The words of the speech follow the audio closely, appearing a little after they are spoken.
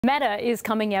Meta is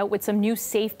coming out with some new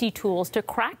safety tools to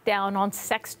crack down on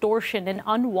sextortion and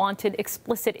unwanted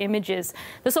explicit images.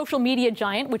 The social media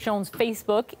giant, which owns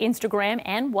Facebook, Instagram,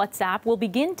 and WhatsApp, will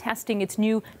begin testing its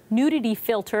new nudity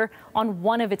filter on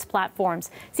one of its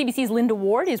platforms. CBC's Linda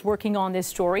Ward is working on this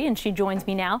story, and she joins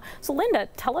me now. So, Linda,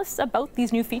 tell us about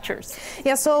these new features.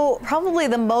 Yeah, so probably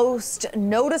the most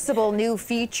noticeable new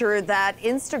feature that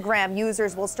Instagram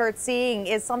users will start seeing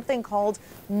is something called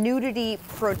nudity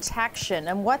protection.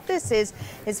 And what this is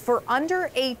for under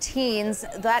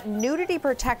 18s, that nudity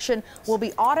protection will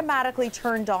be automatically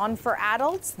turned on. For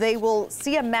adults, they will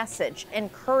see a message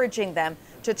encouraging them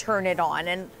to turn it on.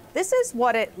 And this is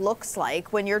what it looks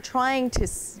like when you're trying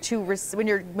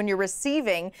when you're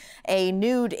receiving a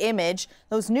nude image.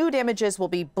 Those nude images will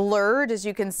be blurred, as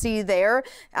you can see there.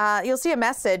 You'll see a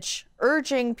message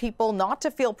urging people not to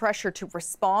feel pressure to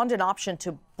respond, an option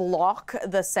to block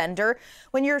the sender.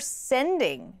 When you're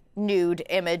sending nude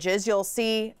images, you'll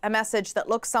see a message that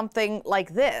looks something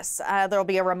like this. There'll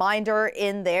be a reminder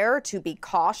in there to be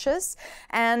cautious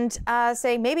and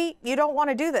say maybe you don't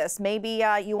want to do this. Maybe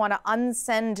you want to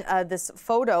unsend this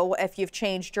photo if you've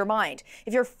changed your mind.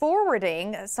 If you're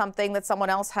forwarding something that someone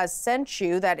else has sent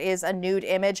you that is a nude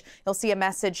image, you'll see a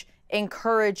message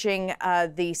encouraging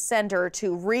the sender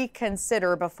to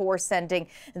reconsider before sending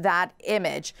that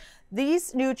image.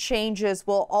 These new changes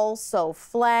will also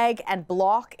flag and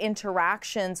block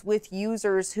interactions with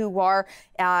users who are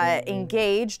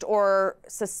engaged or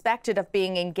suspected of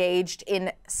being engaged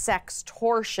in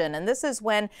sextortion. And this is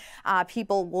when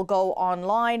people will go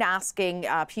online asking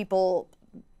people,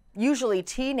 usually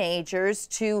teenagers,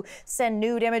 to send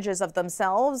nude images of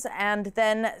themselves and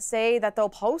then say that they'll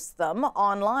post them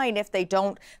online if they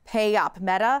don't pay up.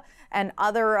 Meta and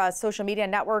other social media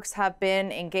networks have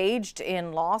been engaged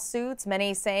in lawsuits,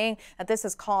 many saying that this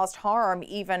has caused harm,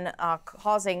 even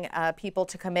causing people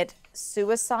to commit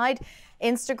suicide.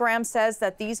 Instagram says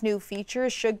that these new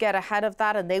features should get ahead of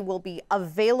that, and they will be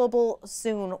available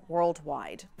soon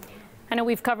worldwide. I know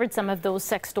we've covered some of those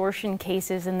sextortion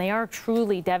cases, and they are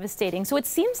truly devastating. So it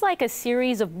seems like a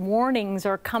series of warnings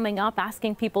are coming up,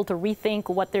 asking people to rethink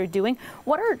what they're doing.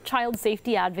 What are child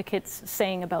safety advocates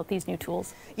saying about these new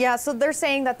tools? Yeah, so they're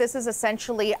saying that this is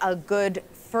essentially a good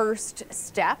first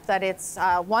step, that it's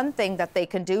one thing that they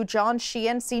can do. John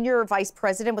Sheehan, Senior Vice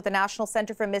President with the National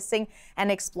Centre for Missing and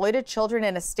Exploited Children,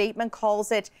 in a statement calls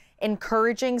it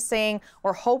encouraging, saying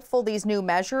we're hopeful these new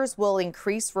measures will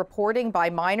increase reporting by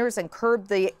minors and curb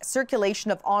the circulation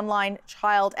of online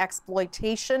child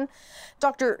exploitation.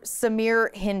 Dr.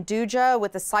 Samir Hinduja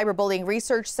with the Cyberbullying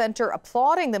Research Center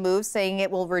applauding the move, saying it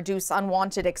will reduce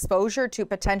unwanted exposure to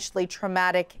potentially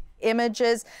traumatic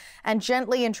images and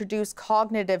gently introduce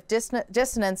cognitive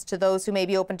dissonance to those who may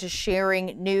be open to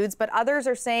sharing nudes. But others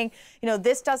are saying, you know,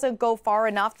 this doesn't go far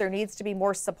enough. There needs to be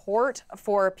more support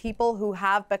for people who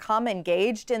have become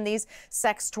engaged in these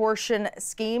sextortion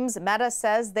schemes. Meta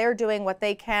says they're doing what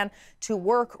they can to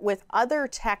work with other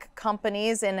tech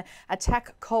companies in a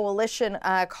tech coalition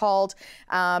called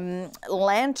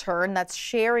Lantern, that's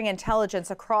sharing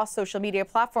intelligence across social media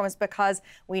platforms, because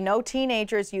we know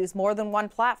teenagers use more than one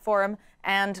platform,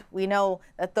 and we know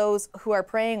that those who are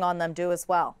preying on them do as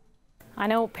well. I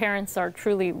know parents are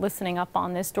truly listening up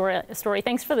on this story.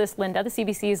 Thanks for this, Linda. The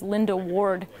CBC's Linda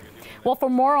Ward. Well, for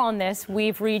more on this,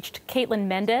 we've reached Caitlin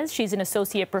Mendez. She's an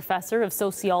associate professor of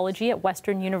sociology at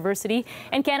Western University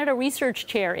and Canada Research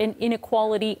Chair in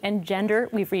Inequality and Gender.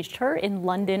 We've reached her in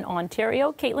London,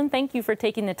 Ontario. Caitlin, thank you for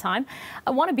taking the time.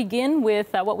 I want to begin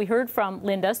with what we heard from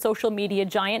Linda. Social media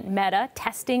giant Meta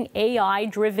testing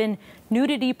AI-driven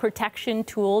nudity protection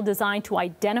tool designed to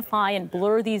identify and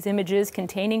blur these images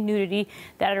containing nudity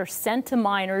that are sent to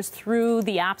minors through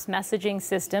the app's messaging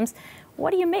systems.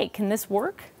 What do you make? Can this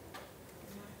work?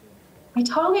 I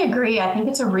totally agree. I think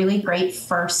it's a really great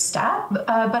first step,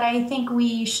 but I think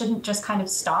we shouldn't just kind of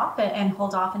stop and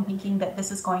hold off in thinking that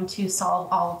this is going to solve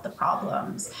all of the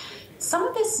problems. Some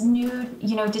of this nude,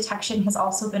 detection has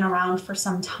also been around for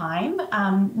some time.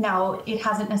 Now, it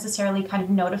hasn't necessarily kind of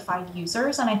notified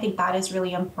users, and I think that is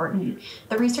really important.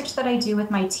 The research that I do with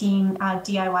my team,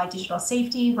 DIY Digital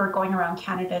Safety, we're going around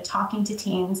Canada talking to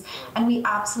teens, and we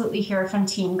absolutely hear from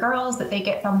teen girls that they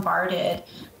get bombarded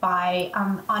by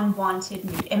unwanted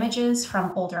nude images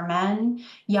from older men.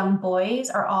 Young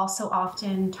boys are also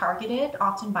often targeted,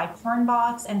 often by porn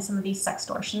bots and some of these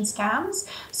sextortion scams.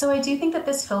 So I do think that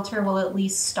this filter will will at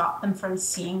least stop them from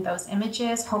seeing those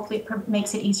images. Hopefully it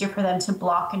makes it easier for them to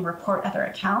block and report other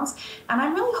accounts. And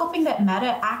I'm really hoping that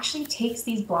Meta actually takes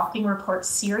these blocking reports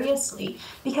seriously,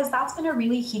 because that's been a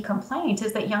really key complaint,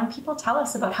 is that young people tell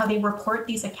us about how they report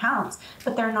these accounts,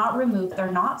 but they're not removed,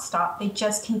 they're not stopped, they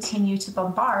just continue to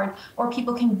bombard, or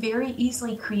people can very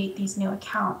easily create these new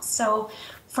accounts. So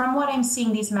from what I'm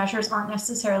seeing, these measures aren't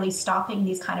necessarily stopping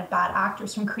these kind of bad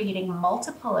actors from creating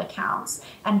multiple accounts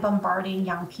and bombarding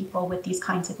young people with these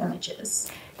kinds of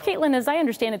images. Caitlin, as I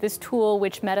understand it, this tool,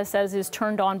 which Meta says is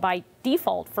turned on by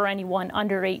default for anyone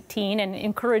under 18 and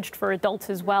encouraged for adults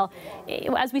as well,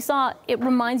 as we saw, it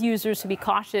reminds users to be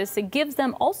cautious. It gives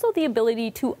them also the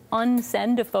ability to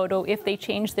unsend a photo if they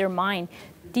change their mind.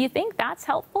 Do you think that's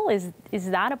helpful? Is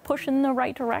that a push in the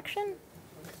right direction?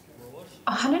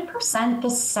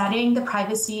 100%. The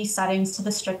privacy settings to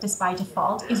the strictest by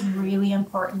default is really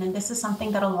important. And this is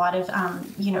something that a lot of,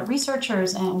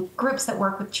 researchers and groups that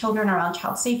work with children around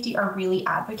child safety are really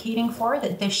advocating for,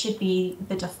 that this should be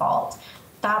the default.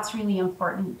 That's really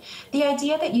important. The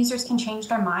idea that users can change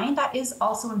their mind, that is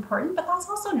also important, but that's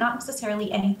also not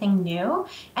necessarily anything new.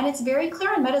 And it's very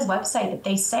clear on Meta's website that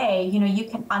they say, you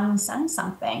can unsend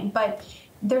something, but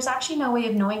there's actually no way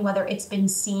of knowing whether it's been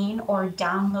seen or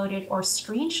downloaded or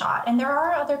screenshot. And there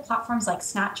are other platforms like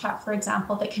Snapchat, for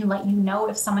example, that can let you know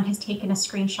if someone has taken a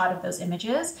screenshot of those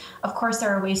images. Of course, there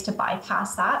are ways to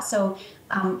bypass that. So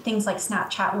things like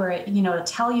Snapchat, where it, to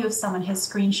tell you if someone has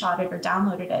screenshotted or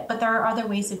downloaded it. But there are other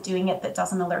ways of doing it that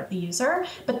doesn't alert the user,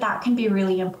 but that can be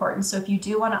really important. So if you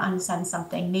do want to unsend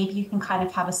something, maybe you can kind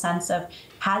of have a sense of,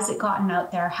 has it gotten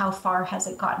out there? How far has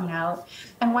it gotten out?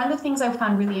 And one of the things I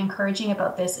found really encouraging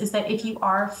about this is that if you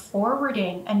are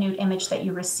forwarding a nude image that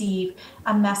you receive,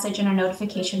 a message and a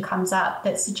notification comes up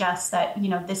that suggests that,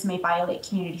 this may violate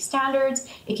community standards.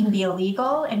 It can be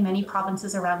illegal in many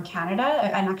provinces around Canada,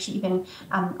 and actually even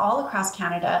all across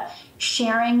Canada.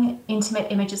 Sharing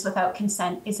intimate images without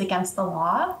consent is against the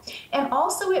law. And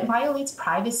also it violates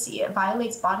privacy, it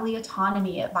violates bodily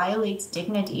autonomy, it violates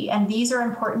dignity. And these are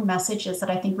important messages that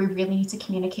I think we really need to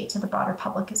communicate to the broader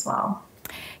public as well.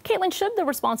 Caitlin, should the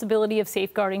responsibility of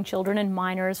safeguarding children and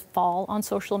minors fall on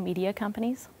social media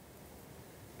companies?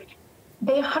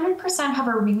 They 100% have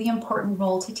a really important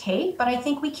role to take, but I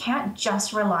think we can't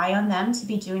just rely on them to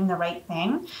be doing the right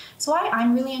thing. So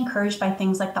I'm really encouraged by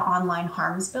things like the Online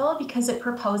Harms Bill, because it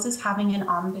proposes having an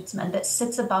ombudsman that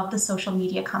sits above the social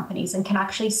media companies and can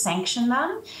actually sanction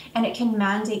them, and it can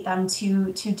mandate them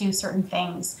to do certain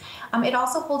things. It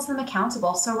also holds them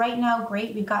accountable. So right now,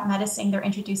 great, we've got Meta saying they're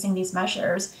introducing these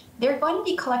measures. They're going to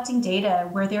be collecting data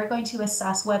where they're going to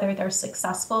assess whether they're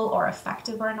successful or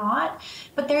effective or not,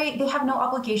 but they have no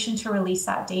obligation to release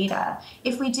that data.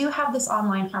 If we do have this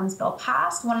Online Harms Bill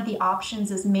passed, one of the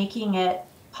options is making it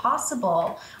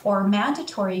possible or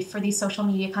mandatory for these social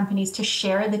media companies to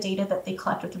share the data that they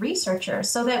collect with researchers,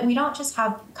 so that we don't just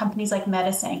have companies like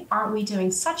Meta saying, aren't we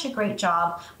doing such a great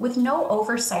job, with no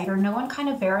oversight or no one kind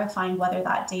of verifying whether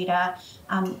that data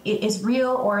is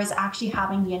real or is actually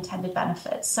having the intended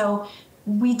benefits. So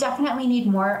we definitely need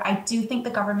more. I do think the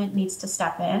government needs to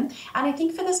step in. And I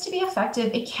think for this to be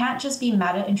effective, it can't just be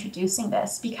Meta introducing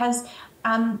this, because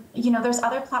there's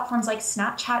other platforms like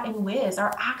Snapchat and Wiz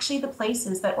are actually the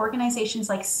places that organizations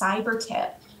like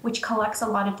CyberTip, which collects a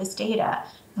lot of this data,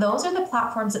 those are the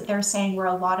platforms that they're saying where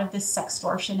a lot of this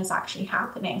sextortion is actually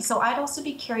happening. So I'd also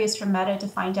be curious from Meta to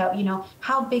find out,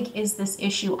 how big is this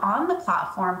issue on the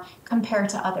platform compared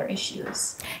to other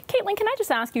issues? Caitlin, can I just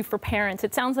ask you, for parents,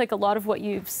 it sounds like a lot of what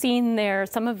you've seen there,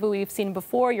 some of it we've seen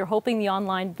before, you're hoping the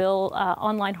Online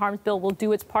Harms Bill will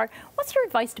do its part. What's your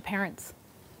advice to parents?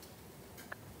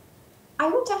 I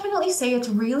would definitely say it's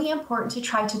really important to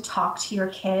try to talk to your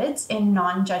kids in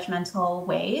non-judgmental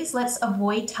ways. Let's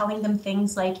avoid telling them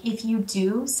things like, if you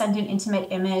do send an intimate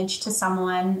image to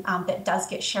someone that does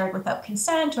get shared without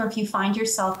consent, or if you find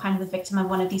yourself kind of the victim of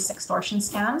one of these sextortion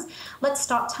scams, let's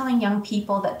stop telling young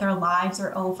people that their lives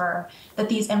are over, that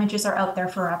these images are out there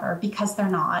forever, because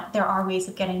they're not. There are ways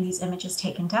of getting these images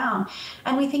taken down.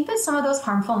 And we think that some of those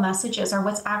harmful messages are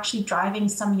what's actually driving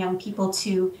some young people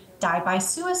to die by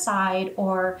suicide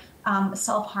or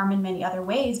self-harm in many other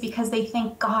ways, because they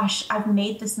think, gosh, I've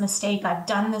made this mistake, I've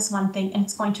done this one thing, and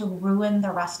it's going to ruin the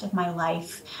rest of my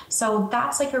life. So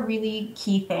that's like a really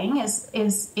key thing, is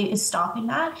stopping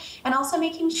that, and also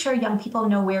making sure young people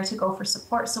know where to go for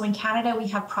support. So in Canada, we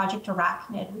have Project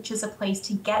Arachnid, which is a place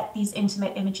to get these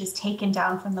intimate images taken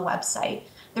down from the website.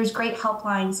 There's great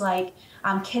helplines like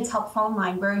Kids Help Phone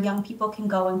Line, where young people can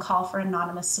go and call for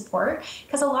anonymous support,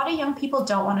 because a lot of young people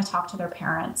don't want to talk to their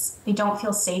parents. They don't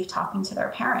feel safe talking to their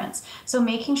parents. So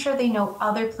making sure they know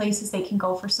other places they can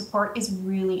go for support is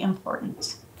really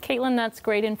important. Caitlin, that's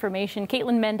great information.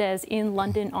 Caitlin Mendez in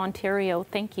London, Ontario.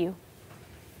 Thank you.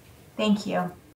 Thank you.